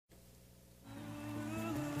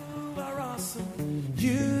awesome.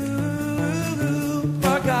 You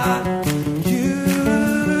are God. You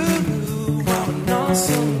are an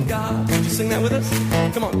awesome God. Would you sing that with us?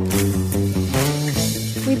 Come on.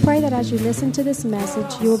 We pray that as you listen to this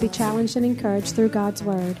message, you will be challenged and encouraged through God's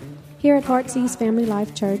Word. Here at Heartsease Family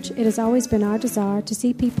Life Church, it has always been our desire to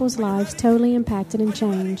see people's lives totally impacted and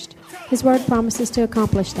changed. His Word promises to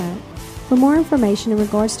accomplish that. For more information in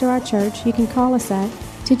regards to our church, you can call us at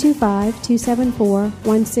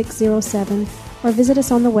 225-274-1607 or visit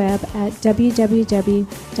us on the web at www.hflc.us.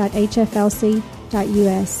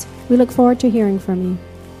 We look forward to hearing from you.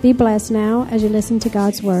 Be blessed now as you listen to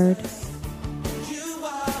God's Word.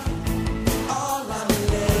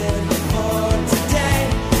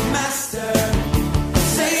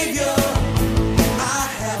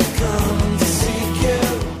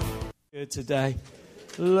 Today,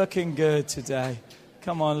 looking good today.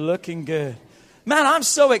 Come on, looking good. Man, I'm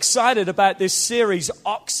so excited about this series,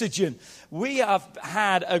 Oxygen. We have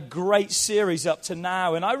had a great series up to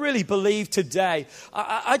now, and I really believe today,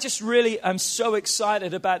 I just really am so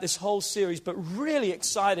excited about this whole series, but really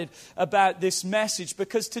excited about this message,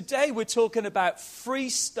 because today we're talking about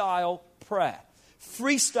freestyle prayer.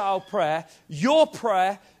 Freestyle prayer, your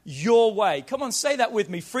way. Come on, say that with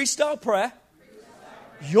me. Freestyle prayer.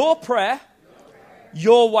 Your prayer,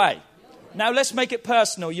 your way. Now let's make it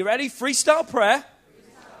personal. You ready? Freestyle prayer,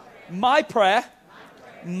 my prayer,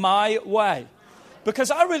 my way.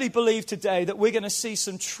 Because I really believe today that we're going to see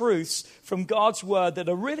some truths from God's Word that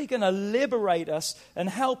are really going to liberate us and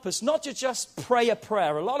help us not to just pray a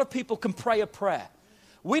prayer. A lot of people can pray a prayer.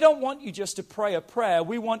 We don't want you just to pray a prayer.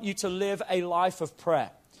 We want you to live a life of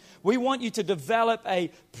prayer. We want you to develop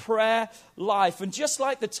a prayer life. And just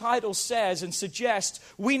like the title says and suggests,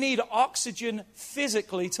 we need oxygen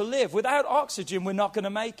physically to live. Without oxygen, we're not going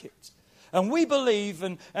to make it. And we believe,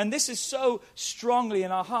 and this is so strongly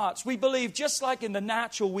in our hearts, we believe just like in the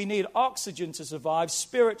natural we need oxygen to survive,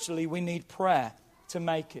 spiritually we need prayer to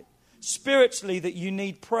make it. Spiritually, that you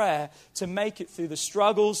need prayer to make it through the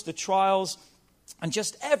struggles, the trials, and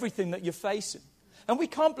just everything that you're facing. And we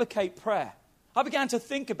complicate prayer. I began to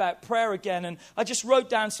think about prayer again, and I just wrote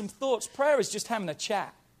down some thoughts. Prayer is just having a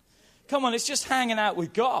chat. Come on, it's just hanging out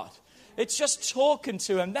with God. It's just talking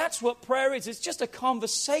to Him. That's what prayer is. It's just a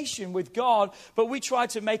conversation with God, but we try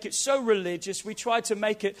to make it so religious. We try to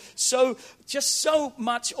make it so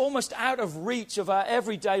much almost out of reach of our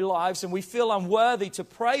everyday lives, and we feel unworthy to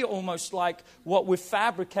pray, almost like what we've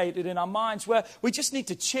fabricated in our minds, where we just need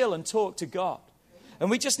to chill and talk to God. And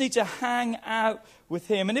we just need to hang out with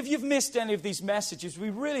Him. And if you've missed any of these messages, we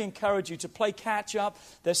really encourage you to play catch up.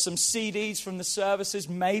 There's some CDs from the services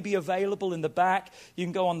maybe available in the back. You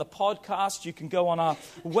can go on the podcast. You can go on our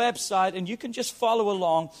website. And you can just follow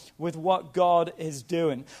along with what God is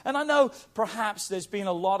doing. And I know perhaps there's been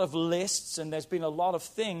a lot of lists and there's been a lot of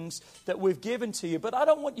things that we've given to you. But I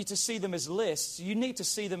don't want you to see them as lists. You need to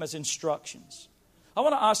see them as instructions. I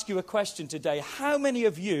want to ask you a question today. How many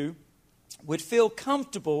of you would feel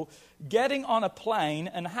comfortable getting on a plane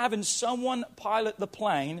and having someone pilot the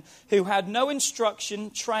plane who had no instruction,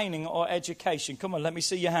 training, or education? Come on, let me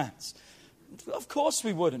see your hands. Of course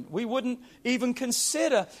we wouldn't. We wouldn't even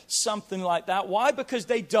consider something like that. Why? Because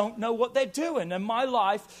they don't know what they're doing. And my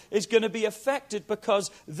life is going to be affected because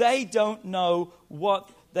they don't know what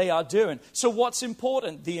they are doing. So what's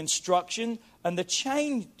important? The instruction and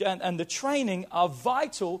the training are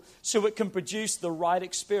vital so it can produce the right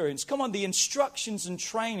experience. Come on, the instructions and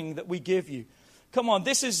training that we give you. Come on,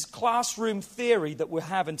 this is classroom theory that we're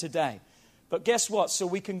having today. But guess what? So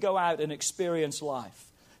we can go out and experience life.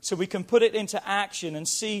 So we can put it into action and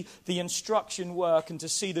see the instruction work and to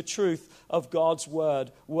see the truth of God's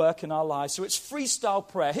Word work in our lives. So it's freestyle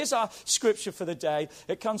prayer. Here's our scripture for the day.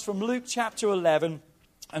 It comes from Luke chapter 11.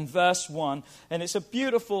 And verse 1, and it's a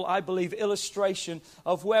beautiful, I believe, illustration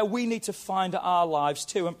of where we need to find our lives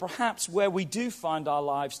too, and perhaps where we do find our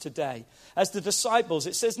lives today. As the disciples,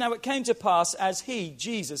 it says, now it came to pass as He,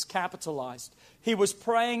 Jesus, capitalized. He was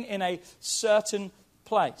praying in a certain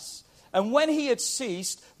place. And when He had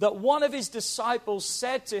ceased, that one of His disciples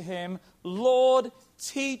said to Him, Lord,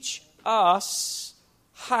 teach us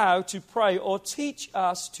how to pray, or teach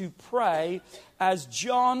us to pray as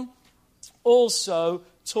John also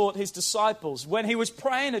taught his disciples. When he was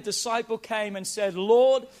praying, a disciple came and said,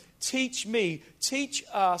 Lord, teach me, teach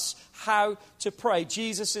us how to pray.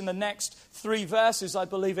 Jesus, in the next 3 verses, I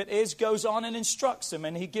believe it is, goes on and instructs them,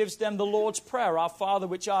 and He gives them the Lord's Prayer. Our Father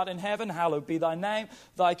which art in heaven, hallowed be Thy name.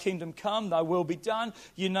 Thy kingdom come, Thy will be done.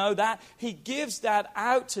 You know that. He gives that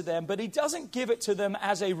out to them, but He doesn't give it to them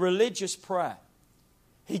as a religious prayer.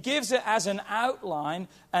 He gives it as an outline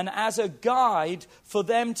and as a guide for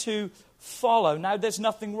them to follow. Now, there's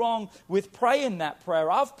nothing wrong with praying that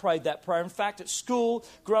prayer. I've prayed that prayer. In fact, at school,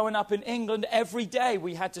 growing up in England, every day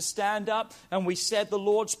we had to stand up and we said the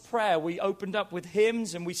Lord's Prayer. We opened up with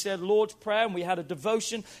hymns and we said Lord's Prayer, and we had a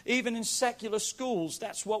devotion. Even in secular schools,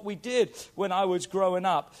 that's what we did when I was growing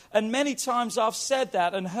up. And many times I've said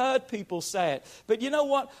that and heard people say it. But you know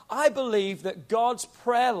what? I believe that God's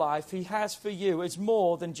prayer life he has for you is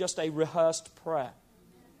more than just a rehearsed prayer.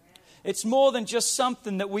 It's more than just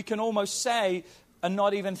something that we can almost say and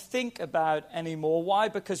not even think about anymore. Why?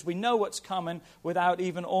 Because we know what's coming without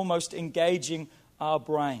even almost engaging our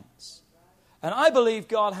brains. And I believe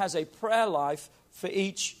God has a prayer life for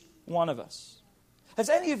each one of us. Has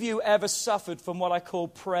any of you ever suffered from what I call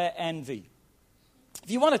prayer envy? If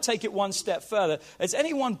you want to take it one step further, has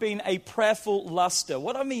anyone been a prayerful luster?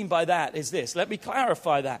 What I mean by that is this. Let me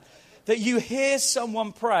clarify that. That you hear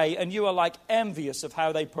someone pray and you are like envious of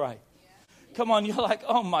how they pray. Come on, you're like,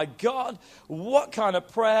 oh my God, what kind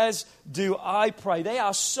of prayers do I pray? They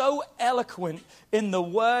are so eloquent in the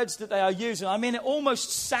words that they are using. I mean, it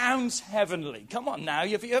almost sounds heavenly. Come on now,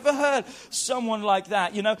 have you ever heard someone like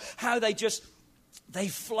that? You know, how they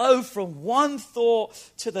flow from one thought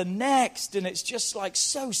to the next, and it's just like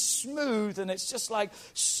so smooth, and it's just like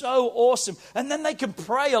so awesome. And then they can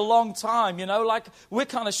pray a long time, you know, like we're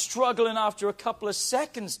kind of struggling after a couple of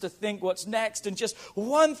seconds to think what's next, and just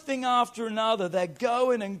one thing after another, they're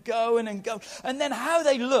going and going and going. And then how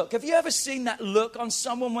they look. Have you ever seen that look on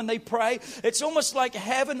someone when they pray? It's almost like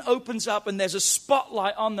heaven opens up and there's a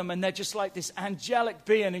spotlight on them, and they're just like this angelic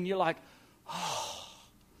being, and you're like, oh,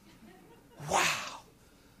 wow.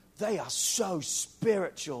 They are so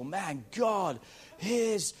spiritual. Man, God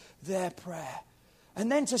hears their prayer.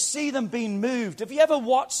 And then to see them being moved. Have you ever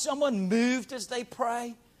watched someone moved as they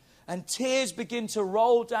pray? And tears begin to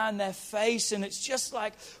roll down their face. And it's just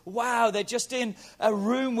like, wow, they're just in a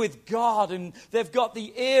room with God. And they've got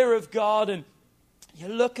the ear of God. And you're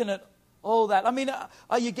looking at all that. I mean,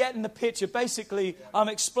 are you getting the picture? Basically, I'm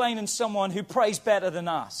explaining someone who prays better than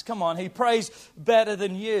us. Come on, he prays better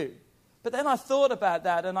than you. But then I thought about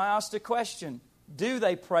that and I asked a question. Do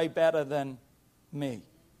they pray better than me?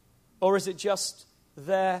 Or is it just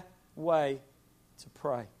their way to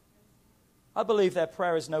pray? I believe their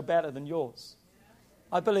prayer is no better than yours.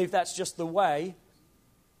 I believe that's just the way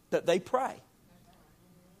that they pray.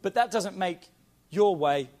 But that doesn't make your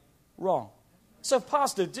way wrong. So,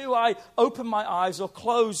 Pastor, do I open my eyes or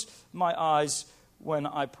close my eyes when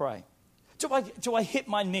I pray? Do I hit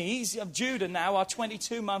my knees? Judah now, our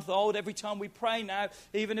 22-month-old, every time we pray now,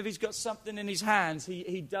 even if he's got something in his hands,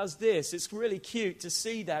 he does this. It's really cute to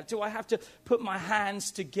see that. Do I have to put my hands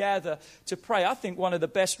together to pray? I think one of the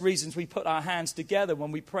best reasons we put our hands together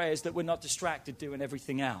when we pray is that we're not distracted doing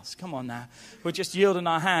everything else. Come on now. We're just yielding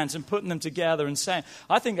our hands and putting them together and saying,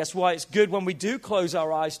 I think that's why it's good when we do close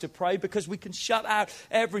our eyes to pray, because we can shut out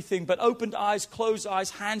everything. But opened eyes, closed eyes,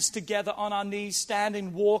 hands together on our knees,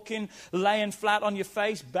 standing, walking, laying flat on your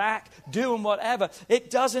face, back, doing whatever. It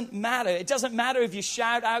doesn't matter. It doesn't matter if you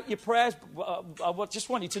shout out your prayers. I just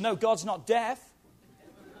want you to know God's not deaf.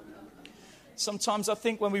 Sometimes I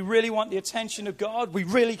think when we really want the attention of God, we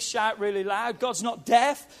really shout really loud. God's not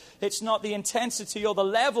deaf. It's not the intensity or the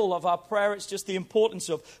level of our prayer. It's just the importance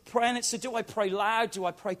of praying. It's so, do I pray loud? Do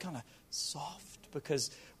I pray kind of soft?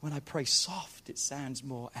 Because when I pray soft, it sounds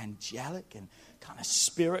more angelic and kind of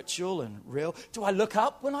spiritual and real. Do I look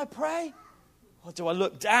up when I pray? Or do I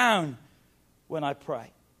look down when I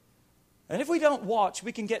pray? And if we don't watch,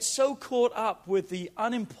 we can get so caught up with the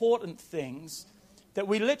unimportant things that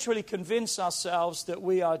we literally convince ourselves that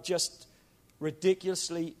we are just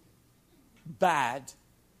ridiculously bad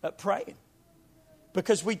at praying.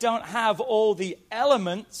 Because we don't have all the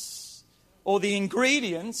elements or the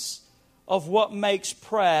ingredients of what makes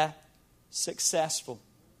prayer successful.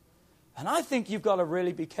 And I think you've got to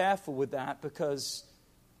really be careful with that, because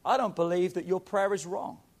I don't believe that your prayer is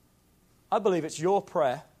wrong. I believe it's your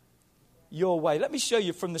prayer, your way. Let me show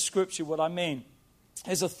you from the scripture what I mean.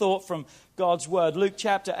 Here's a thought from God's word. Luke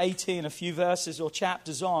chapter 18, a few verses or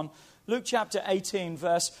chapters on. Luke chapter 18,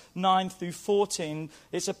 verse 9 through 14.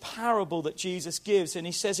 It's a parable that Jesus gives. And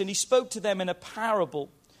he says, and he spoke to them in a parable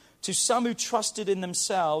to some who trusted in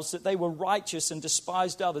themselves that they were righteous and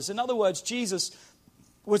despised others. In other words, Jesus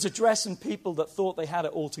was addressing people that thought they had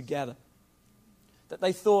it all together, that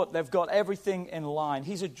they thought they've got everything in line.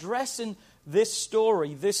 He's addressing this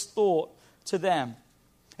story, this thought to them.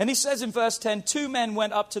 And he says in verse 10, 2 men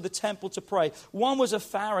went up to the temple to pray. One was a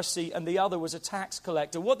Pharisee and the other was a tax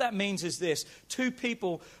collector. What that means is this: 2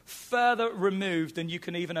 people further removed than you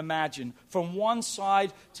can even imagine. From one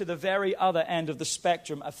side to the very other end of the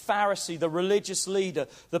spectrum. A Pharisee, the religious leader,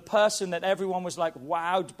 the person that everyone was like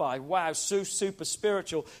wowed by. Wow, so super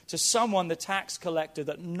spiritual. To someone, the tax collector,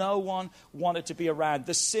 that no one wanted to be around.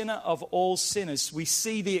 The sinner of all sinners. We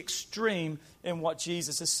see the extreme in what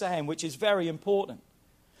Jesus is saying, which is very important.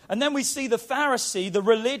 And then we see the Pharisee, the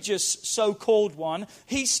religious so-called one.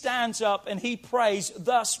 He stands up and he prays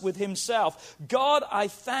thus with himself: God, I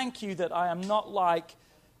thank you that I am not like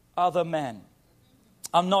other men.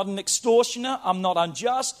 I'm not an extortioner. I'm not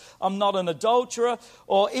unjust. I'm not an adulterer,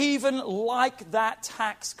 or even like that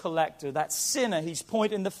tax collector, that sinner. He's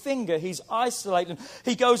pointing the finger. He's isolating.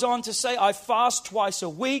 He goes on to say, I fast twice a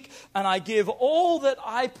week and I give all that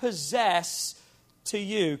I possess to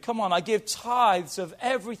you. Come on, I give tithes of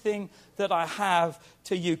everything that I have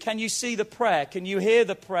to you. Can you see the prayer? Can you hear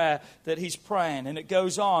the prayer that he's praying? And it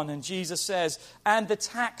goes on, and Jesus says, and the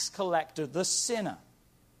tax collector, the sinner,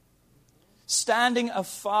 standing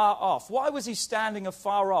afar off. Why was he standing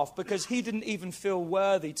afar off? Because he didn't even feel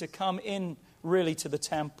worthy to come in really to the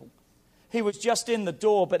temple. He was just in the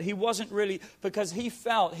door, but he wasn't really, because he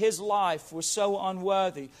felt his life was so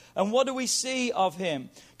unworthy. And what do we see of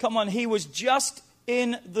him? Come on, he was just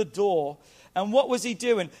in the door. And what was he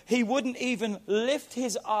doing? He wouldn't even lift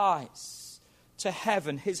his eyes to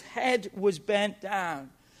heaven. His head was bent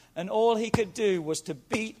down. And all he could do was to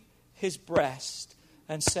beat his breast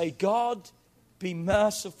and say, God, be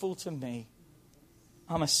merciful to me.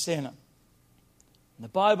 I'm a sinner. And the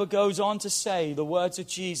Bible goes on to say the words of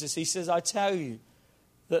Jesus. He says, I tell you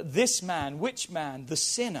that this man, which man? The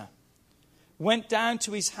sinner, went down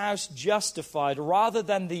to his house justified rather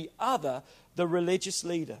than the other, the religious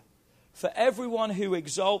leader. For everyone who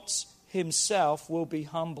exalts himself will be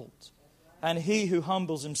humbled, and he who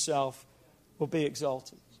humbles himself will be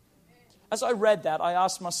exalted. As I read that, I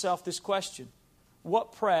asked myself this question: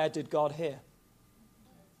 what prayer did God hear?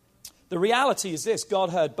 The reality is this: God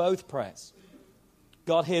heard both prayers.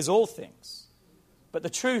 God hears all things. But the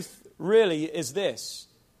truth really is this: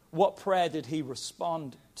 what prayer did he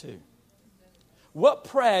respond to? What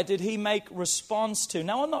prayer did he make response to?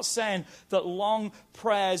 Now, I'm not saying that long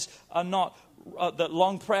prayers are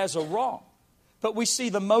wrong. But we see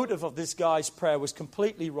the motive of this guy's prayer was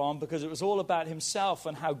completely wrong, because it was all about himself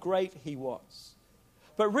and how great he was.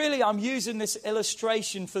 But really, I'm using this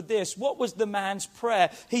illustration for this. What was the man's prayer?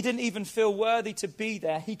 He didn't even feel worthy to be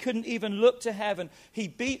there. He couldn't even look to heaven. He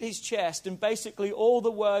beat his chest, and basically all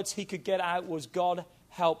the words he could get out was, God,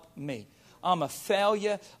 help me. I'm a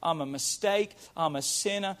failure. I'm a mistake. I'm a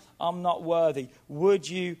sinner. I'm not worthy. Would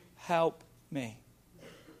you help me?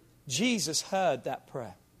 Jesus heard that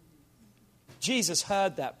prayer. Jesus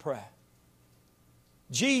heard that prayer.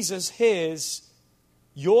 Jesus hears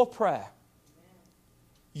your prayer,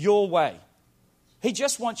 your way. He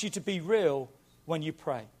just wants you to be real when you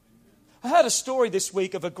pray. I heard a story this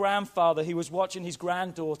week of a grandfather. He was watching his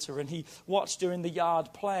granddaughter, and he watched her in the yard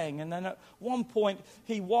playing. And then at one point,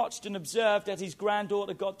 he watched and observed that his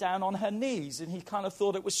granddaughter got down on her knees, and he kind of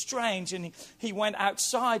thought it was strange. And he went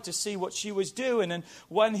outside to see what she was doing. And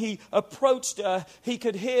when he approached her, he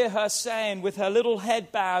could hear her saying, with her little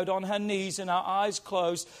head bowed on her knees and her eyes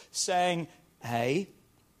closed, saying, A,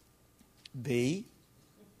 B,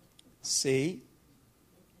 C,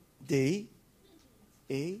 D,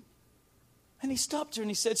 E. And he stopped her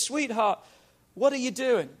and he said, sweetheart, what are you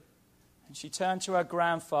doing? And she turned to her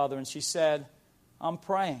grandfather and she said, I'm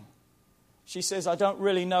praying. She says, I don't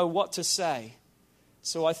really know what to say.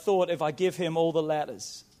 So I thought if I give him all the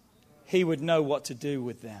letters, he would know what to do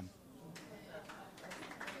with them.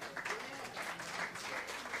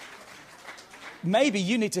 Maybe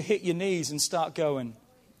you need to hit your knees and start going,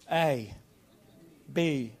 A,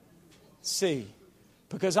 B, C.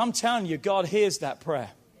 Because I'm telling you, God hears that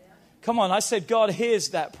prayer. Come on, I said God hears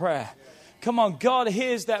that prayer. Come on, God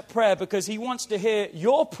hears that prayer because he wants to hear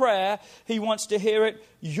your prayer. He wants to hear it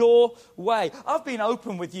your way. I've been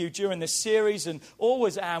open with you during this series and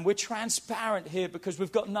always am. We're transparent here because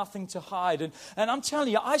we've got nothing to hide. And I'm telling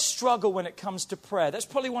you, I struggle when it comes to prayer. That's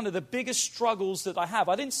probably one of the biggest struggles that I have.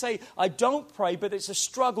 I didn't say I don't pray, but it's a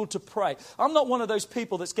struggle to pray. I'm not one of those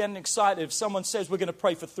people that's getting excited if someone says we're going to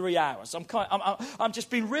pray for 3 hours. I'm just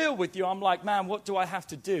being real with you. I'm like, man, what do I have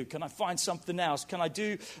to do? Can I find something else? Can I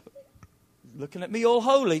do... Looking at me all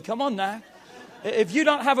holy. Come on now. If you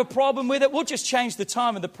don't have a problem with it, we'll just change the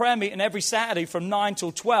time of the prayer meeting every Saturday from 9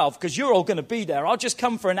 till 12 because you're all going to be there. I'll just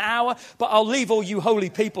come for an hour, but I'll leave all you holy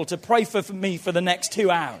people to pray for me for the next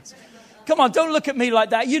 2 hours. Come on, don't look at me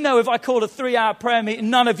like that. You know if I called a 3-hour prayer meeting,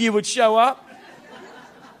 none of you would show up.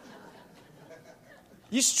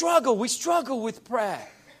 We struggle with prayer.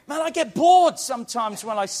 Man, I get bored sometimes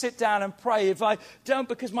when I sit down and pray. If I don't,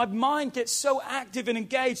 because my mind gets so active and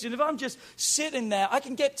engaged. And if I'm just sitting there, I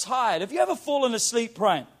can get tired. Have you ever fallen asleep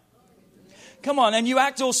praying? Come on, and you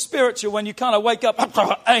act all spiritual when you kind of wake up.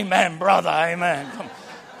 Amen, brother, amen. Come on.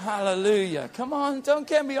 Hallelujah. Come on, don't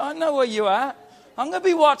get me. I know where you're at. I'm going to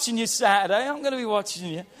be watching you Saturday. I'm going to be watching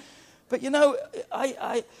you. But, you know,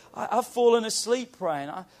 I've fallen asleep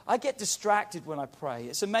praying. I get distracted when I pray.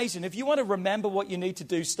 It's amazing. If you want to remember what you need to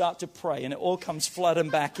do, start to pray, and it all comes flooding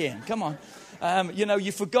back in. Come on. You know,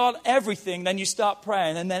 you forgot everything, then you start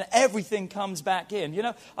praying, and then everything comes back in. You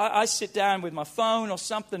know, I sit down with my phone or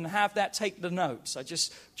something and have that, take the notes. I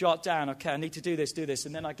just jot down, okay, I need to do this,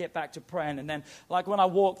 and then I get back to praying. And then, like when I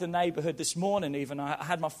walked the neighborhood this morning even, I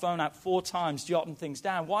had my phone out 4 times, jotting things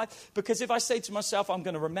down. Why? Because if I say to myself, I'm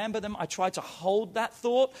going to remember them, I try to hold that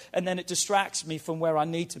thought, and then it distracts me from where I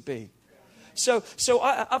need to be. So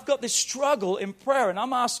I've got this struggle in prayer, and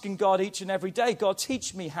I'm asking God each and every day, God,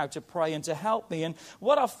 teach me how to pray and to help me. And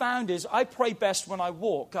what I've found is I pray best when I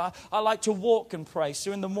walk. I like to walk and pray.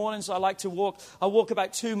 So in the mornings I like to walk. I walk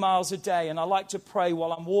about 2 miles a day, and I like to pray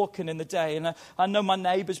while I'm walking in the day. And I know my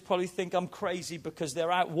neighbors probably think I'm crazy because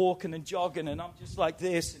they're out walking and jogging, and I'm just like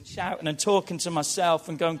this and shouting and talking to myself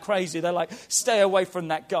and going crazy. They're like, stay away from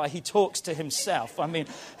that guy. He talks to himself. I mean,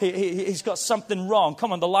 he's got something wrong.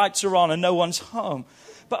 Come on, the lights are on and no one's home.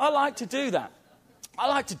 But I like to do that. I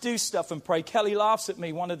like to do stuff and pray. Kelly laughs at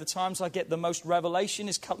me. One of the times I get the most revelation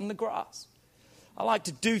is cutting the grass. I like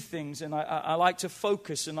to do things, and I like to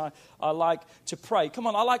focus, and I like to pray. Come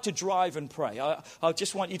on, I like to drive and pray. I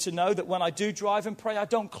just want you to know that when I do drive and pray, I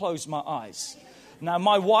don't close my eyes. Now,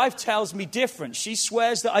 my wife tells me different. She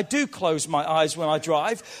swears that I do close my eyes when I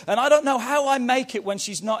drive, and I don't know how I make it when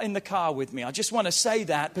she's not in the car with me. I just want to say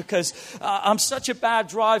that because I'm such a bad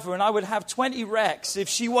driver, and I would have 20 wrecks if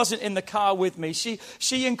she wasn't in the car with me. She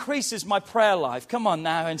increases my prayer life. Come on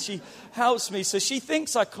now, and she helps me. So she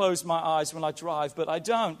thinks I close my eyes when I drive, but I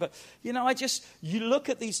don't. But, you know, you look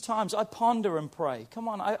at these times, I ponder and pray. Come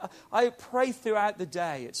on, I pray throughout the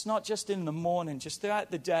day. It's not just in the morning. Just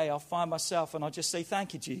throughout the day, I'll find myself and I'll just say,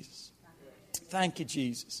 thank you, Jesus. Thank you,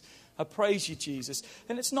 Jesus. I praise you, Jesus.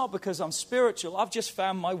 And it's not because I'm spiritual. I've just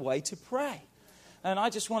found my way to pray. And I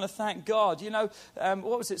just want to thank God. You know,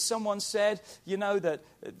 what was it? Someone said, you know, that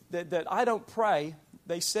I don't pray.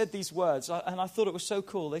 They said these words, and I thought it was so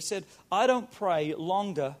cool. They said, I don't pray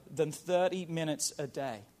longer than 30 minutes a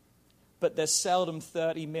day. But there's seldom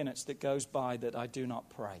 30 minutes that goes by that I do not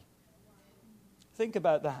pray. Think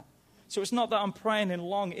about that. So it's not that I'm praying in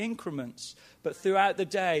long increments, but throughout the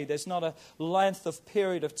day, there's not a length of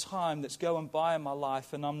period of time that's going by in my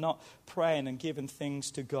life, and I'm not praying and giving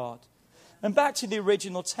things to God. And back to the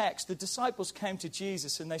original text, the disciples came to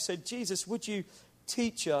Jesus and they said, Jesus, would you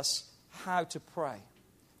teach us how to pray?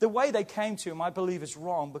 The way they came to him, I believe, is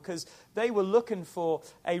wrong because they were looking for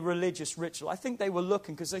a religious ritual. I think they were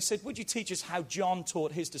looking because they said, would you teach us how John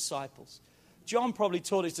taught his disciples? John probably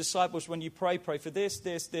taught his disciples when you pray for this,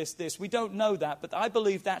 this, this, this. We don't know that, but I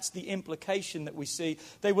believe that's the implication that we see.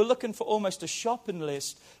 They were looking for almost a shopping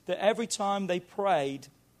list that every time they prayed,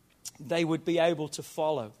 they would be able to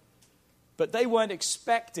follow. But they weren't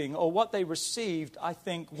expecting, or what they received, I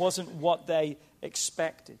think, wasn't what they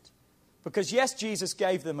expected. Because yes, Jesus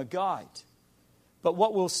gave them a guide. But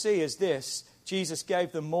what we'll see is this. Jesus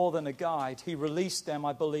gave them more than a guide. He released them,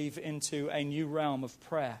 I believe, into a new realm of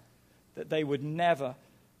prayer that they would never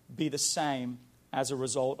be the same as a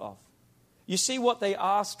result of. You see, what they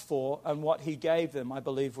asked for and what he gave them, I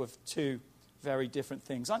believe, were 2 very different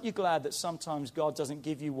things. Aren't you glad that sometimes God doesn't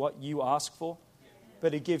give you what you ask for,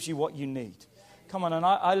 but he gives you what you need? Come on, and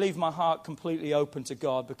I leave my heart completely open to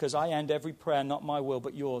God because I end every prayer, not my will,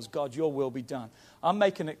 but yours. God, your will be done. I'm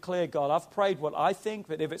making it clear, God, I've prayed what I think,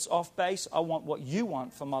 but if it's off base, I want what you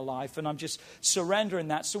want for my life, and I'm just surrendering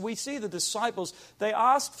that. So we see the disciples, they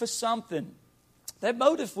asked for something. Their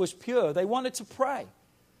motive was pure. They wanted to pray.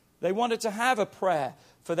 They wanted to have a prayer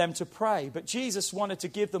for them to pray, but Jesus wanted to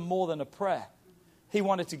give them more than a prayer. He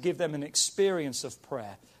wanted to give them an experience of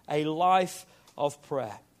prayer, a life of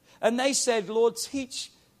prayer. And they said, Lord,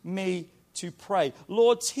 teach me to pray.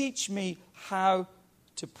 Lord, teach me how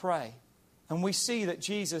to pray. And we see that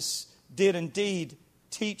Jesus did indeed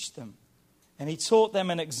teach them. And he taught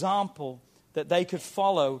them an example that they could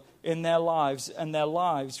follow in their lives, and their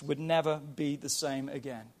lives would never be the same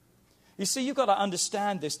again. You see, you've got to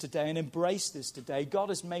understand this today and embrace this today. God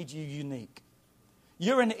has made you unique.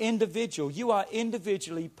 You're an individual. You are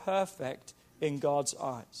individually perfect in God's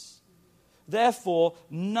eyes. Therefore,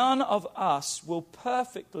 none of us will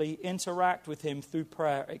perfectly interact with him through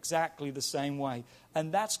prayer exactly the same way.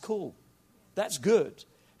 And that's cool. That's good.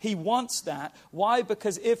 He wants that. Why?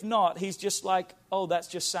 Because if not, he's just like, oh, that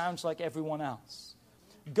just sounds like everyone else.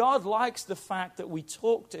 God likes the fact that we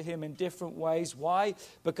talk to him in different ways. Why?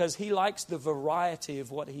 Because he likes the variety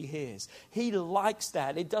of what he hears. He likes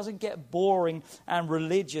that. It doesn't get boring and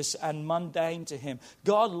religious and mundane to him.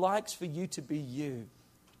 God likes for you to be you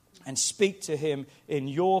and speak to him in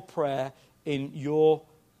your prayer, in your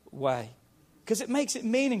way. Because it makes it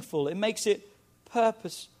meaningful. It makes it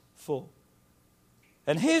purposeful.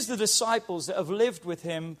 And here's the disciples that have lived with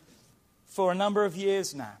him for a number of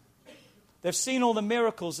years now. They've seen all the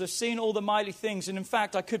miracles. They've seen all the mighty things. And in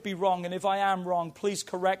fact, I could be wrong. And if I am wrong, please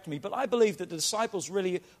correct me. But I believe that the disciples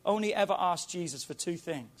really only ever asked Jesus for two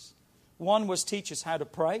things. One was teach us how to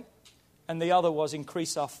pray. And the other was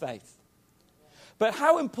increase our faith. But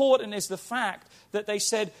how important is the fact that they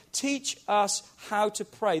said, teach us how to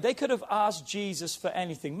pray? They could have asked Jesus for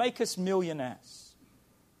anything. Make us millionaires.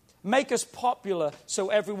 Make us popular so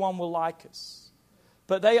everyone will like us.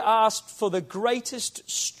 But they asked for the greatest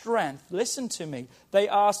strength. Listen to me. They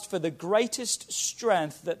asked for the greatest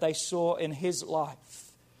strength that they saw in his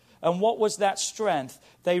life. And what was that strength?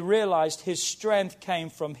 They realized his strength came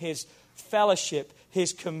from his fellowship,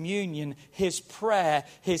 his communion, his prayer,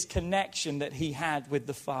 his connection that he had with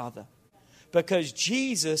the Father. Because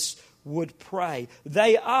Jesus would pray.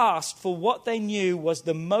 They asked for what they knew was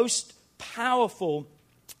the most powerful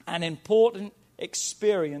and important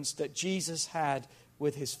experience that Jesus had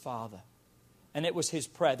with his Father. And it was his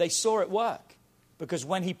prayer. They saw it work because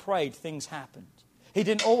when he prayed, things happened. He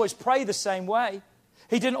didn't always pray the same way.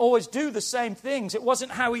 He didn't always do the same things. It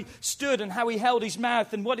wasn't how he stood and how he held his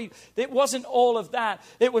mouth and it wasn't all of that.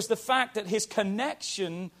 It was the fact that his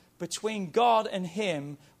connection between God and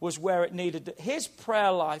him was where it needed to, his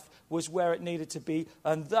prayer life was where it needed to be,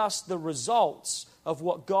 and thus the results of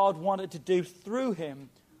what God wanted to do through him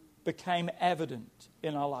became evident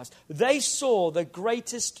in our lives. They saw the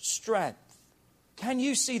greatest strength. Can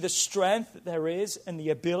you see the strength that there is and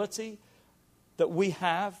the ability that we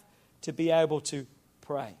have to be able to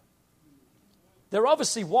pray? They're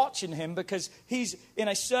obviously watching him because he's in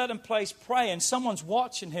a certain place praying. Someone's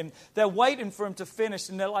watching him. They're waiting for him to finish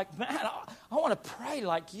and they're like, man, I want to pray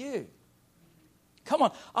like you. Come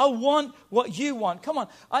on, I want what you want. Come on,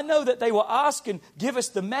 I know that they were asking, give us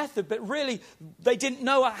the method, but really they didn't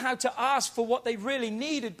know how to ask for what they really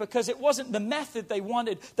needed because it wasn't the method they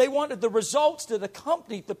wanted. They wanted the results that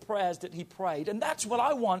accompanied the prayers that he prayed. And that's what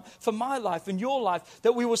I want for my life and your life,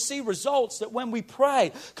 that we will see results, that when we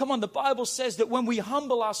pray, come on, the Bible says that when we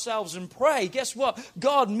humble ourselves and pray, guess what?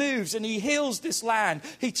 God moves and he heals this land.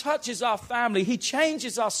 He touches our family. He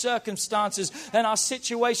changes our circumstances and our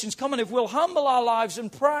situations. Come on, if we'll humble our lives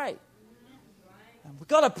and pray. And we've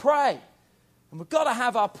got to pray. And we've got to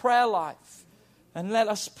have our prayer life. And let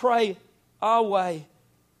us pray our way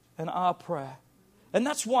and our prayer. And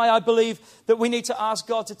that's why I believe that we need to ask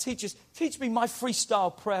God to teach us. Teach me my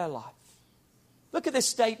freestyle prayer life. Look at this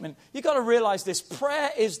statement. You've got to realize this.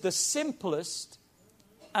 Prayer is the simplest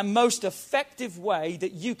and most effective way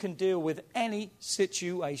that you can deal with any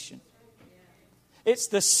situation. It's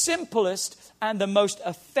the simplest and the most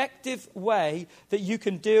effective way that you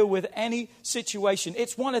can deal with any situation.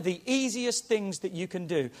 It's one of the easiest things that you can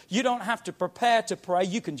do. You don't have to prepare to pray.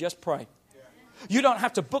 You can just pray. You don't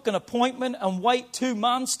have to book an appointment and wait 2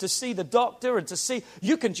 months to see the doctor and to see.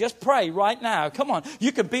 You can just pray right now. Come on.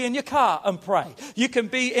 You can be in your car and pray. You can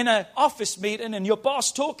be in an office meeting and your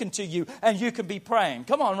boss talking to you and you can be praying.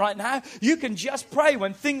 Come on right now. You can just pray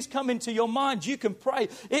when things come into your mind. You can pray.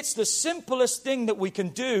 It's the simplest thing that we can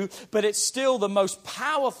do, but it's still the most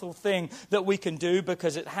powerful thing that we can do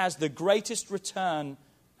because it has the greatest return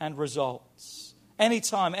and results.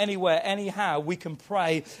 Anytime, anywhere, anyhow, we can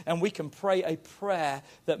pray, and we can pray a prayer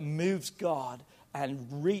that moves God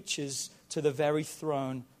and reaches to the very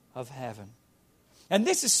throne of heaven. And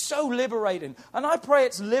this is so liberating. And I pray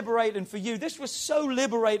it's liberating for you. This was so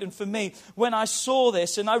liberating for me when I saw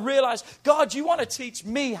this and I realized, God, you want to teach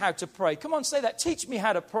me how to pray. Come on, say that. Teach me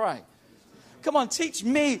how to pray. Come on, teach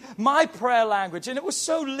me my prayer language. And it was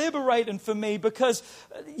so liberating for me because,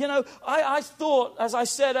 I thought, as I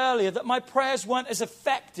said earlier, that my prayers weren't as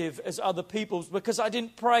effective as other people's because I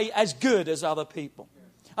didn't pray as good as other people.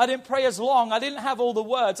 I didn't pray as long. I didn't have all the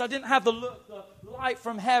words. I didn't have the light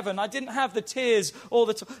from heaven. I didn't have the tears all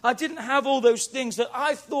the time. I didn't have all those things that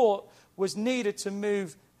I thought was needed to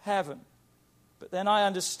move heaven. But then I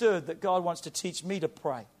understood that God wants to teach me to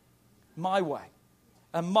pray my way.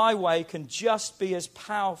 And my way can just be as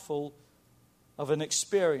powerful of an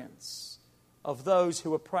experience of those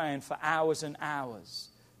who are praying for hours and hours,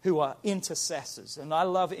 who are intercessors. And I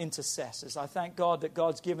love intercessors. I thank God that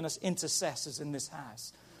God's given us intercessors in this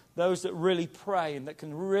house. Those that really pray and that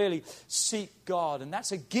can really seek God. And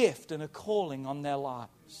that's a gift and a calling on their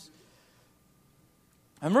lives.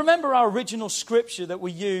 And remember our original scripture that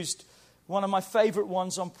we used. One of my favorite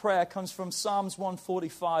ones on prayer comes from Psalms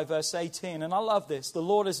 145, verse 18. And I love this. The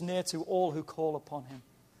Lord is near to all who call upon him,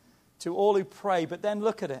 to all who pray. But then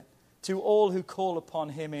look at it. To all who call upon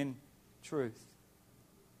him in truth.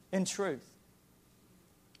 In truth.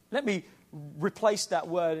 Let me replace that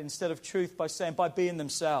word instead of truth by saying by being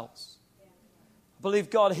themselves. I believe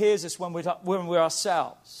God hears us when we're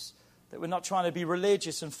ourselves. That we're not trying to be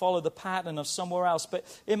religious and follow the pattern of somewhere else. But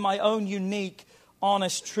in my own unique,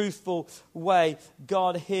 honest, truthful way,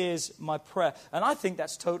 God hears my prayer. And I think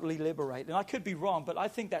that's totally liberating. And I could be wrong, but I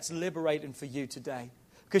think that's liberating for you today.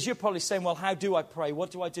 Because you're probably saying, well, how do I pray?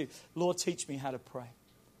 What do I do? Lord, teach me how to pray.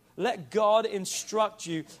 Let God instruct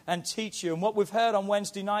you and teach you. And what we've heard on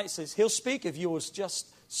Wednesday nights is he'll speak if you will just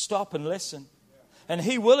stop and listen. And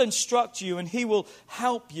he will instruct you and he will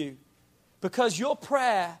help you. Because your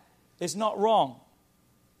prayer is not wrong.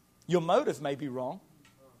 Your motive may be wrong.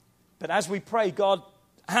 But as we pray, God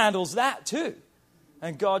handles that too.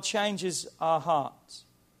 And God changes our hearts.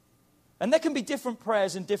 And there can be different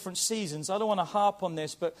prayers in different seasons. I don't want to harp on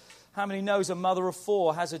this, but how many knows a mother of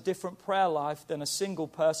 4 has a different prayer life than a single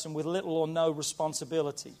person with little or no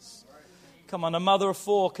responsibilities? Come on, a mother of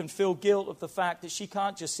 4 can feel guilt of the fact that she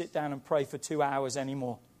can't just sit down and pray for 2 hours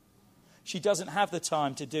anymore. She doesn't have the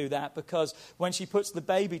time to do that because when she puts the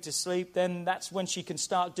baby to sleep, then that's when she can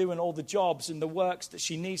start doing all the jobs and the works that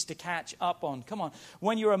she needs to catch up on. Come on.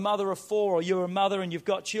 When you're a mother of 4 or you're a mother and you've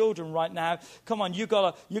got children right now, come on, you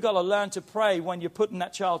got to learn to pray when you're putting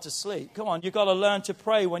that child to sleep. Come on, you got to learn to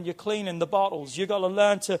pray when you're cleaning the bottles. You got to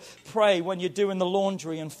learn to pray when you're doing the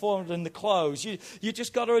laundry and folding the clothes. You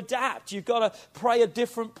just got to adapt. You've got to pray a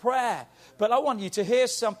different prayer. But I want you to hear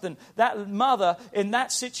something. That mother in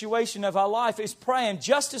that situation of her life is praying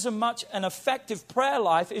just as much an effective prayer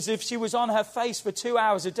life as if she was on her face for 2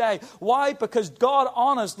 hours a day. Why? Because God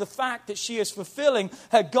honors the fact that she is fulfilling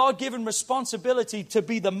her God-given responsibility to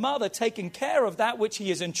be the mother taking care of that which he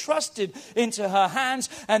has entrusted into her hands.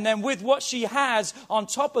 And then with what she has on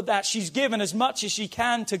top of that, she's given as much as she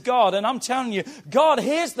can to God. And I'm telling you, God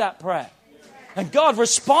hears that prayer. And God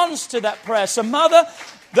responds to that prayer. So mother,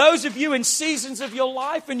 those of you in seasons of your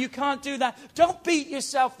life and you can't do that, don't beat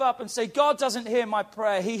yourself up and say, God doesn't hear my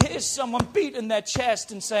prayer. He hears someone beating their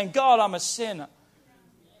chest and saying, God, I'm a sinner.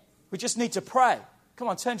 We just need to pray. Come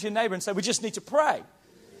on, turn to your neighbor and say, we just need to pray.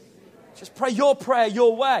 Just pray your prayer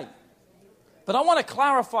your way. But I want to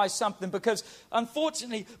clarify something because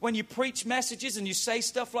unfortunately, when you preach messages and you say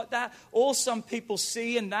stuff like that, all some people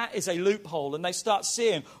see in that is a loophole. And they start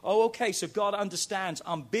seeing, oh, okay, so God understands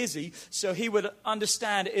I'm busy, so he would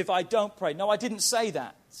understand if I don't pray. No, I didn't say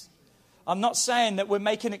that. I'm not saying that we're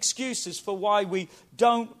making excuses for why we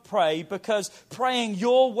don't pray, because praying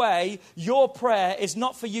your way, your prayer, is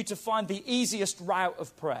not for you to find the easiest route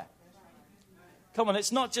of prayer. Come on,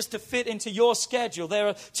 it's not just to fit into your schedule. There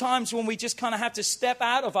are times when we just kind of have to step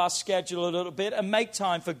out of our schedule a little bit and make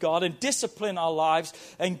time for God and discipline our lives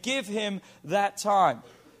and give him that time.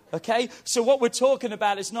 Okay? So what we're talking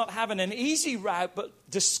about is not having an easy route, but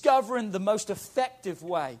discovering the most effective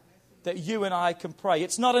way that you and I can pray.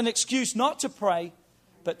 It's not an excuse not to pray,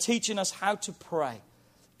 but teaching us how to pray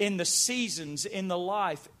in the seasons, in the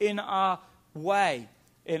life, in our way,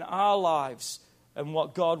 in our lives, and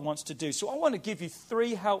what God wants to do. So I want to give you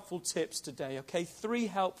 3 helpful tips today, okay? 3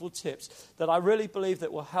 helpful tips that I really believe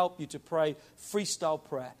that will help you to pray freestyle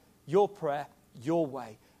prayer, your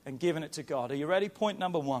way, and giving it to God. Are you ready? Point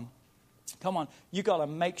number 1. Come on, you got to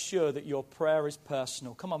make sure that your prayer is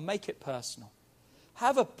personal. Come on, make it personal.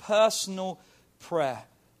 Have a personal prayer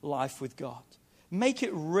life with God. Make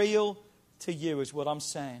it real to you is what I'm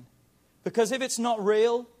saying. Because if it's not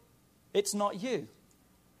real, it's not you.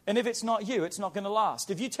 And if it's not you, it's not going to last.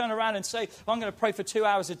 If you turn around and say, I'm going to pray for 2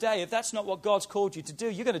 hours a day, if that's not what God's called you to do,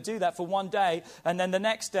 you're going to do that for one day. And then the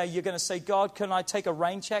next day, you're going to say, God, can I take a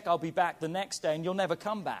rain check? I'll be back the next day. And you'll never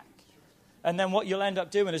come back. And then what you'll end up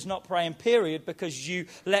doing is not praying, period, because you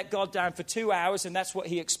let God down for 2 hours, and that's what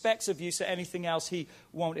he expects of you, so anything else he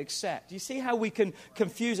won't accept. You see how we can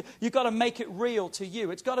confuse it? You've got to make it real to you.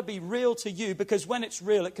 It's got to be real to you, because when it's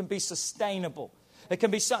real, it can be sustainable. It can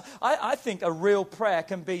be, I think a real prayer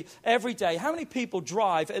can be every day. How many people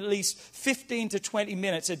drive at least 15 to 20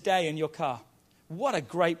 minutes a day in your car? What a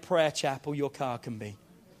great prayer chapel your car can be.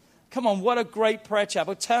 Come on, what a great prayer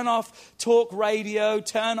chapel. Turn off talk radio,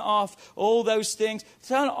 turn off all those things.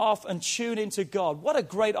 Turn off and tune into God. What a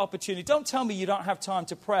great opportunity. Don't tell me you don't have time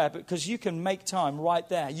to pray, because you can make time right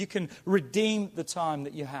there. You can redeem the time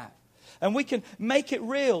that you have. And we can make it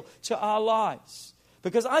real to our lives.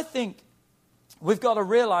 Because I think we've got to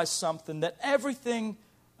realize something, that everything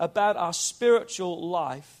about our spiritual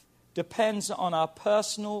life depends on our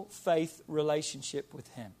personal faith relationship with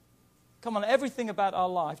Him. Come on, everything about our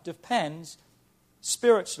life depends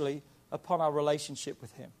spiritually upon our relationship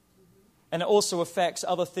with Him. And it also affects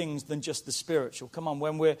other things than just the spiritual. Come on,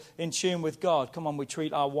 when we're in tune with God, come on, we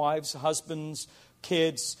treat our wives, husbands,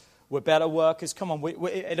 kids, we're better workers. Come on,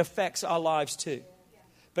 it affects our lives too.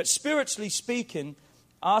 But spiritually speaking,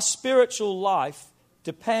 our spiritual life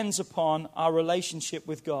depends upon our relationship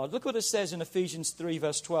with God. Look what it says in Ephesians 3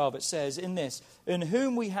 verse 12. It says, in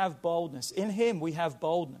whom we have boldness, in Him we have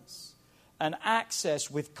boldness and access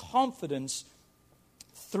with confidence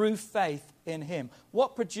through faith in Him.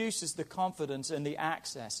 What produces the confidence and the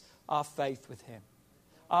access? Our faith with Him,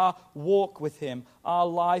 our walk with Him, our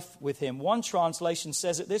life with Him. One translation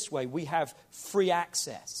says it this way: we have free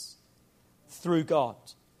access through God.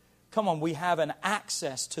 Come on, we have an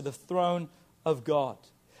access to the throne of God.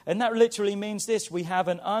 And that literally means this: we have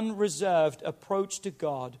an unreserved approach to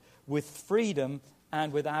God with freedom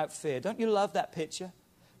and without fear. Don't you love that picture?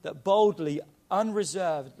 That boldly,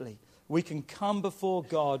 unreservedly, we can come before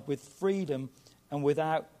God with freedom and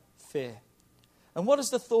without fear. And what is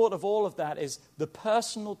the thought of all of that is the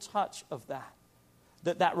personal touch of that.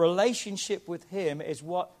 That relationship with Him is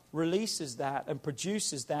what releases that and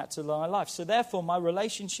produces that to my life. So therefore, my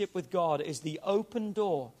relationship with God is the open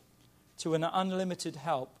door to an unlimited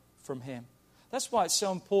help from Him. That's why it's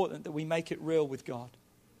so important that we make it real with God.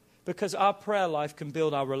 Because our prayer life can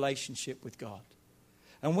build our relationship with God.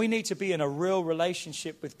 And we need to be in a real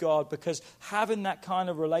relationship with God, because having that kind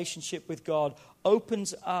of relationship with God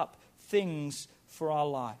opens up things for our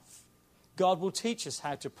life. God will teach us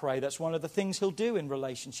how to pray. That's one of the things He'll do in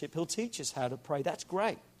relationship. He'll teach us how to pray. That's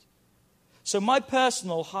great. So my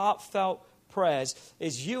personal heartfelt prayers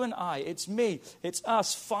is you and I. It's me. It's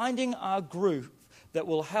us finding our groove that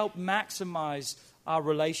will help maximize our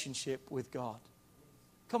relationship with God.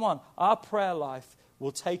 Come on, our prayer life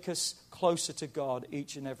will take us closer to God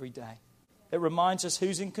each and every day. It reminds us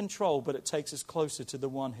who's in control, but it takes us closer to the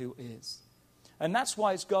one who is. And that's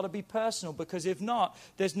why it's got to be personal, because if not,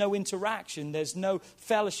 there's no interaction, there's no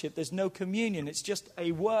fellowship, there's no communion. It's just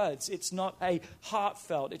a words. It's not a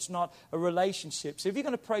heartfelt. It's not a relationship. So if you're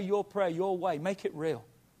going to pray your prayer your way, make it real.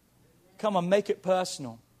 Come on, make it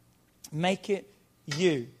personal. Make it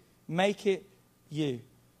you. Make it you.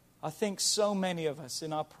 I think so many of us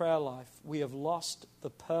in our prayer life, we have lost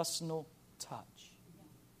the personal touch.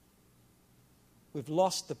 We've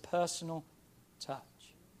lost the personal touch.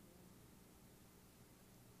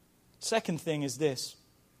 Second thing is this.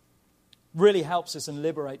 Really helps us and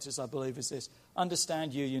liberates us, I believe, is this.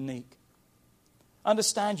 Understand you're unique.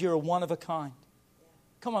 Understand you're a one of a kind.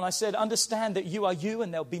 Come on, I said understand that you are you,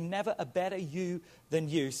 and there'll be never a better you than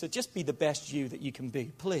you. So just be the best you that you can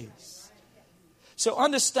be, please. So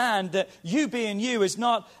understand that you being you is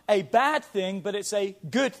not a bad thing, but it's a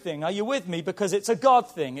good thing. Are you with me? Because it's a God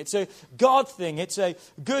thing. It's a God thing. It's a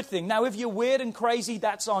good thing. Now, if you're weird and crazy,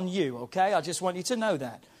 that's on you, okay? I just want you to know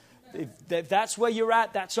that. If that's where you're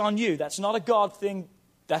at, that's on you. That's not a God thing.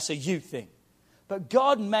 That's a you thing. But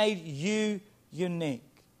God made you unique.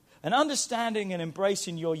 And understanding and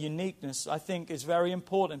embracing your uniqueness, I think, is very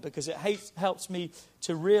important, because it helps me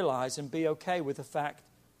to realize and be okay with the fact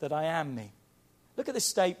that I am me. Look at this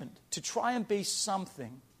statement. To try and be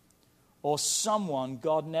something or someone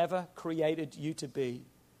God never created you to be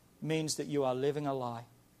means that you are living a lie.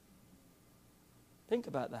 Think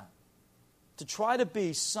about that. To try to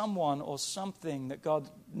be someone or something that God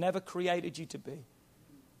never created you to be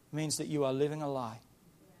means that you are living a lie.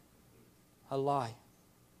 A lie.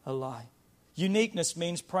 A lie. Uniqueness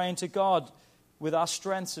means praying to God with our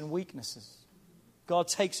strengths and weaknesses. God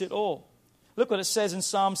takes it all. Look what it says in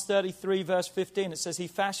Psalms 33 verse 15. It says, He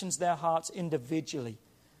fashions their hearts individually.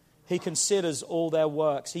 He considers all their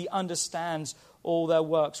works. He understands all their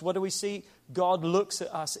works. What do we see? God looks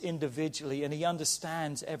at us individually, and He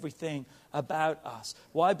understands everything about us.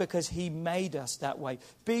 Why? Because He made us that way.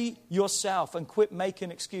 Be yourself and quit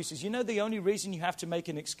making excuses. You know, the only reason you have to make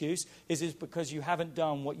an excuse is because you haven't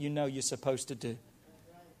done what you know you're supposed to do.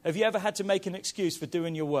 Have you ever had to make an excuse for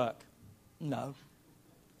doing your work? No.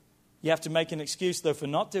 You have to make an excuse, though, for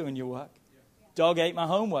not doing your work. Dog ate my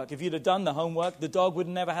homework. If you'd have done the homework, the dog would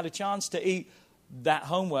have never had a chance to eat that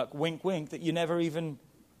homework, wink, wink, that you never even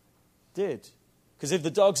did. Because if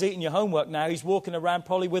the dog's eating your homework now, he's walking around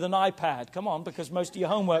probably with an iPad. Come on, because most of your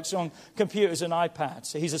homework's on computers and iPads.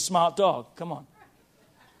 So he's a smart dog. Come on.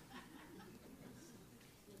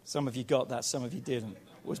 Some of you got that, some of you didn't.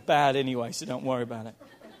 It was bad anyway, so don't worry about it.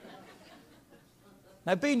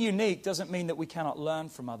 Now, being unique doesn't mean that we cannot learn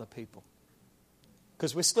from other people.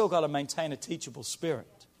 Because we've still got to maintain a teachable spirit.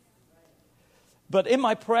 But in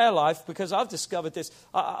my prayer life, because I've discovered this,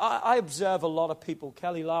 I observe a lot of people.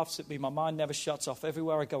 Kelly laughs at me. My mind never shuts off.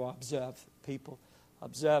 Everywhere I go, I observe people. I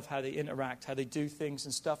observe how they interact, how they do things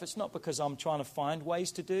and stuff. It's not because I'm trying to find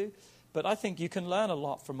ways to do, but I think you can learn a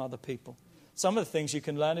lot from other people. Some of the things you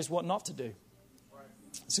can learn is what not to do.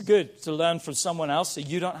 It's good to learn from someone else so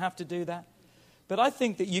you don't have to do that. But I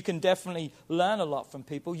think that you can definitely learn a lot from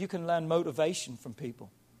people. You can learn motivation from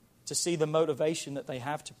people, to see the motivation that they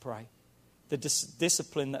have to pray, the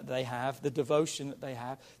discipline that they have, the devotion that they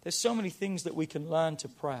have. There's so many things that we can learn to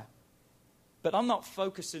prayer. But I'm not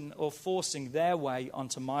focusing or forcing their way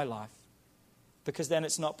onto my life, because then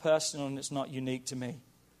it's not personal and it's not unique to me.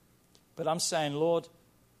 But I'm saying, Lord,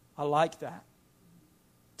 I like that.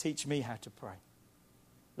 Teach me how to pray.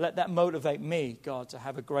 Let that motivate me, God, to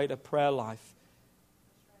have a greater prayer life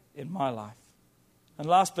in my life. And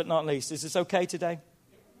last but not least, is this okay today?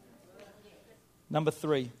 Number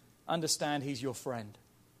 3, understand He's your friend.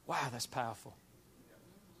 Wow, that's powerful.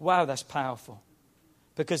 Wow, that's powerful.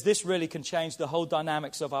 Because this really can change the whole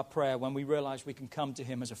dynamics of our prayer when we realize we can come to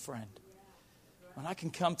Him as a friend. When I can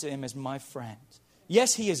come to Him as my friend.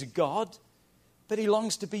 Yes, He is God, but He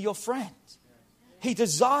longs to be your friend. He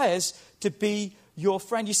desires to be your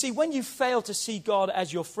friend. You see, when you fail to see God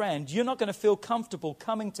as your friend, you're not going to feel comfortable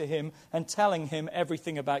coming to Him and telling Him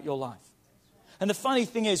everything about your life. And the funny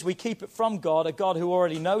thing is, we keep it from God, a God who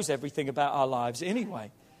already knows everything about our lives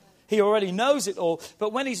anyway. He already knows it all.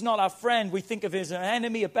 But when He's not our friend, we think of Him as an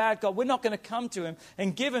enemy, a bad God. We're not going to come to Him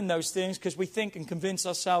and give Him those things because we think and convince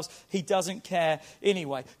ourselves He doesn't care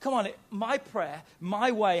anyway. Come on, my prayer,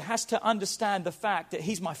 my way has to understand the fact that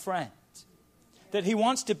He's my friend. That He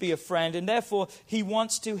wants to be a friend, and therefore He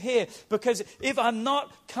wants to hear. Because if I'm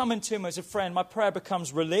not coming to Him as a friend, my prayer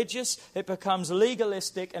becomes religious, it becomes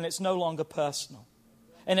legalistic, and it's no longer personal.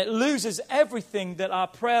 And it loses everything that our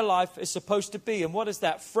prayer life is supposed to be. And what is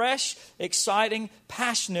that? Fresh, exciting,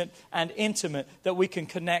 passionate, and intimate, that we can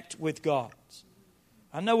connect with God.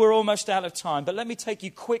 I know we're almost out of time, but let me take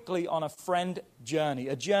you quickly on a friend journey,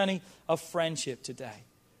 a journey of friendship today.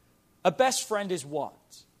 A best friend is what?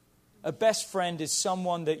 A best friend is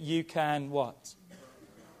someone that you can what?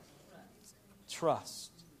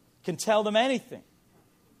 Trust. Can tell them anything.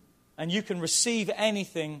 And you can receive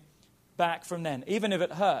anything back from them. Even if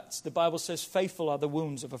it hurts. The Bible says faithful are the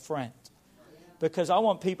wounds of a friend. Because I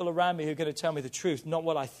want people around me who are going to tell me the truth. Not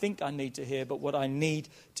what I think I need to hear, but what I need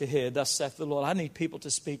to hear. Thus saith the Lord. I need people to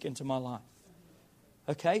speak into my life.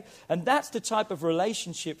 Okay? And that's the type of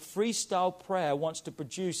relationship Freestyle Prayer wants to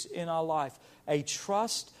produce in our life. A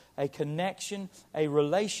trust, a connection, a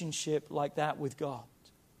relationship like that with God.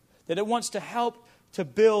 That it wants to help to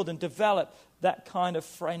build and develop that kind of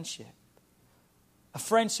friendship. A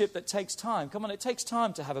friendship that takes time. Come on, it takes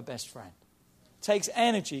time to have a best friend. It takes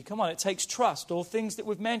energy. Come on, it takes trust. All things that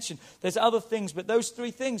we've mentioned. There's other things, but those 3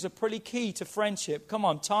 things are pretty key to friendship. Come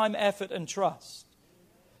on, time, effort, and trust.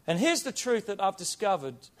 And here's the truth that I've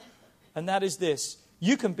discovered, and that is this.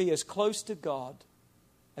 You can be as close to God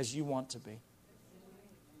as you want to be.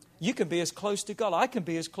 You can be as close to God. I can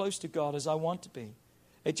be as close to God as I want to be.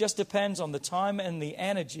 It just depends on the time and the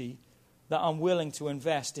energy that I'm willing to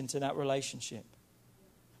invest into that relationship.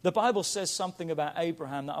 The Bible says something about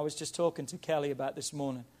Abraham that I was just talking to Kelly about this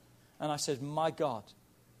morning. And I said, my God,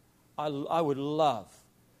 I would love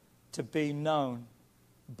to be known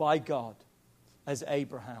by God as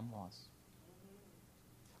Abraham was.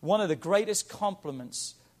 One of the greatest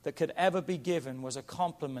compliments that could ever be given was a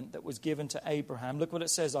compliment that was given to Abraham. Look what it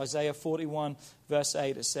says, Isaiah 41, verse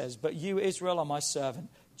 8. It says, but you, Israel, are my servant,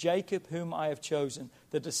 Jacob, whom I have chosen,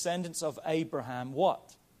 the descendants of Abraham.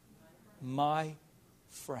 What? My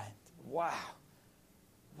friend. Wow.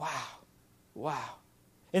 Wow. Wow.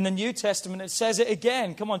 In the New Testament, it says it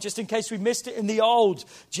again. Come on, just in case we missed it in the Old.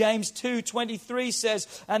 James 2:23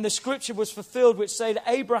 says, and the scripture was fulfilled, which said,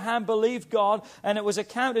 Abraham believed God, and it was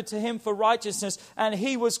accounted to him for righteousness, and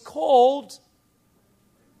he was called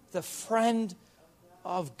the friend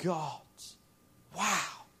of God. Wow.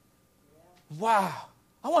 Wow.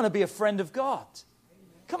 I want to be a friend of God.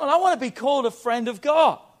 Come on, I want to be called a friend of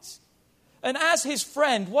God. And as His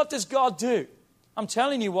friend, what does God do? I'm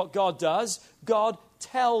telling you what God does. God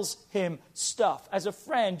tells him stuff. As a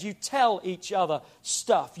friend, you tell each other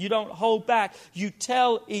stuff. You don't hold back. You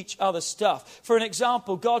tell each other stuff. For an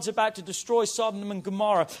example, God's about to destroy Sodom and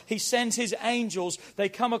Gomorrah. He sends his angels. They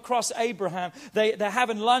come across Abraham. They're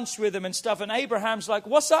having lunch with him and stuff. And Abraham's like,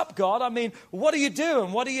 what's up, God? I mean, what are you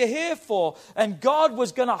doing? What are you here for? And God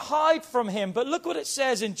was going to hide from him. But look what it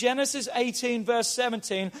says in Genesis 18, verse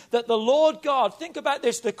 17, that the Lord God, think about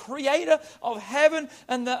this, the creator of heaven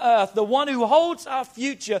and the earth, the one who holds our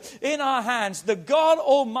future in our hands, the God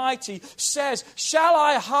Almighty says, shall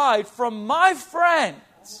I hide from my friends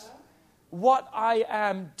what I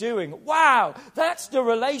am doing? Wow, that's the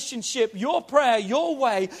relationship, your prayer, your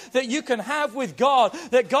way that you can have with God.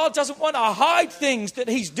 That God doesn't want to hide things that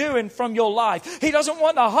he's doing from your life. He doesn't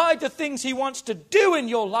want to hide the things he wants to do in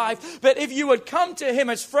your life. But if you would come to him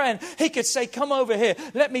as friend, he could say, come over here.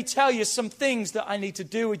 Let me tell you some things that I need to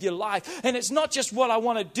do with your life. And it's not just what I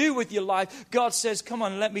want to do with your life. God says, come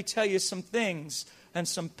on, let me tell you some things and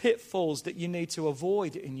some pitfalls that you need to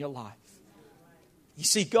avoid in your life. You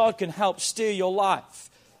see, God can help steer your life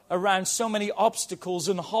around so many obstacles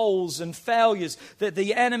and holes and failures that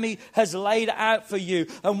the enemy has laid out for you.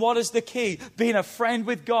 And what is the key? Being a friend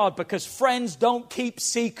with God, because friends don't keep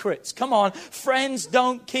secrets. Come on, friends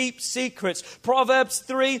don't keep secrets. Proverbs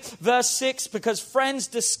 3 verse 6, because friends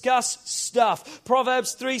discuss stuff.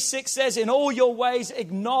 Proverbs 3:6 says, in all your ways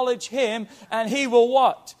acknowledge him and he will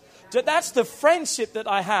what? That's the friendship that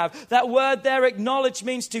I have. That word there, acknowledge,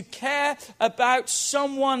 means to care about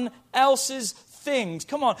someone else's things.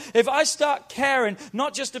 Come on. If I start caring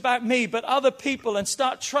not just about me, but other people, and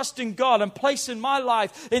start trusting God and placing my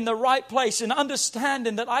life in the right place and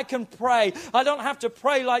understanding that I can pray. I don't have to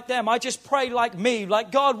pray like them. I just pray like me, like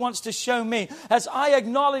God wants to show me. As I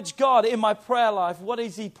acknowledge God in my prayer life, what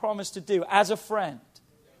does he promise to do? As a friend,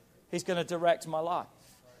 he's going to direct my life.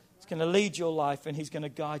 He's going to lead your life and he's going to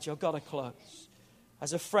guide you. I've got to close.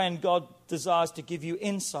 As a friend, God desires to give you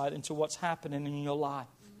insight into what's happening in your life.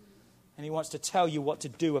 And he wants to tell you what to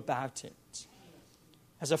do about it.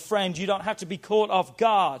 As a friend, you don't have to be caught off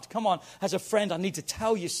guard. Come on, as a friend, I need to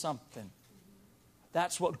tell you something.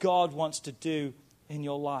 That's what God wants to do in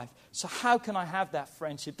your life. So how can I have that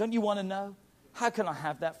friendship? Don't you want to know? How can I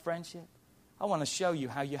have that friendship? I want to show you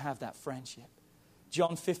how you have that friendship.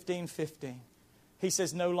 John 15:15. He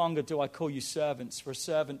says, no longer do I call you servants, for a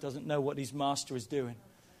servant doesn't know what his master is doing.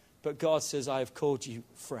 But God says, I have called you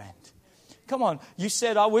friend. Come on, you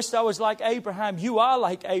said, I wish I was like Abraham. You are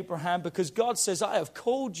like Abraham, because God says, I have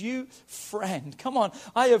called you friend. Come on,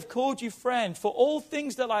 I have called you friend. For all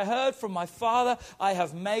things that I heard from my Father, I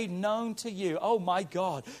have made known to you. Oh my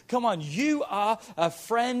God. Come on, you are a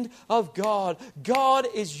friend of God. God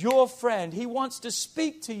is your friend. He wants to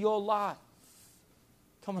speak to your life.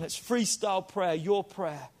 Come on, it's freestyle prayer,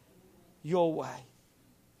 your way.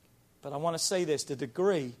 But I want to say this, the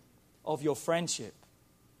degree of your friendship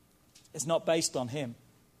is not based on him.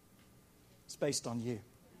 It's based on you.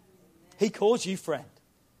 He calls you friend.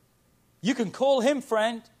 You can call him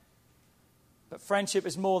friend, but friendship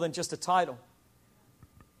is more than just a title.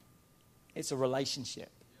 It's a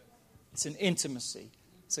relationship. It's an intimacy.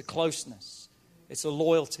 It's a closeness. It's a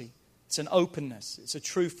loyalty. It's an openness. It's a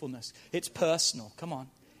truthfulness. It's personal. Come on.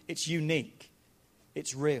 It's unique.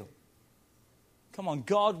 It's real. Come on.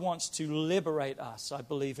 God wants to liberate us, I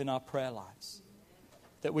believe, in our prayer lives.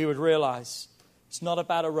 That we would realize it's not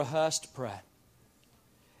about a rehearsed prayer.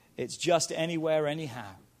 It's just anywhere,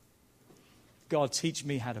 anyhow. God, teach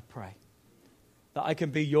me how to pray. That I can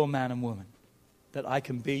be your man and woman. That I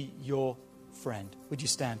can be your friend. Would you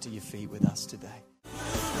stand to your feet with us today?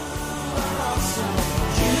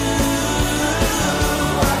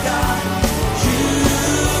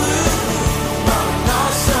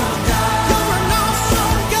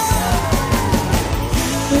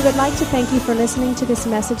 We would like to thank you for listening to this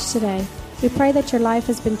message today. We pray that your life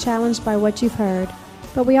has been challenged by what you've heard,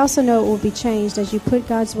 but we also know it will be changed as you put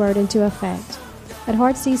God's Word into effect. At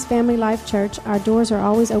Heartsease Family Life Church, our doors are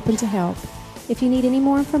always open to help. If you need any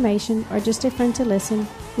more information or just a friend to listen,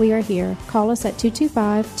 we are here. Call us at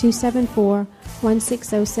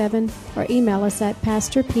 225-274-1607 or email us at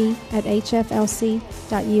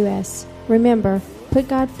pastorp@hflc.us. Remember, put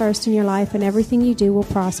God first in your life and everything you do will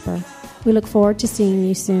prosper. We look forward to seeing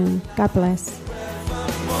you soon. God bless.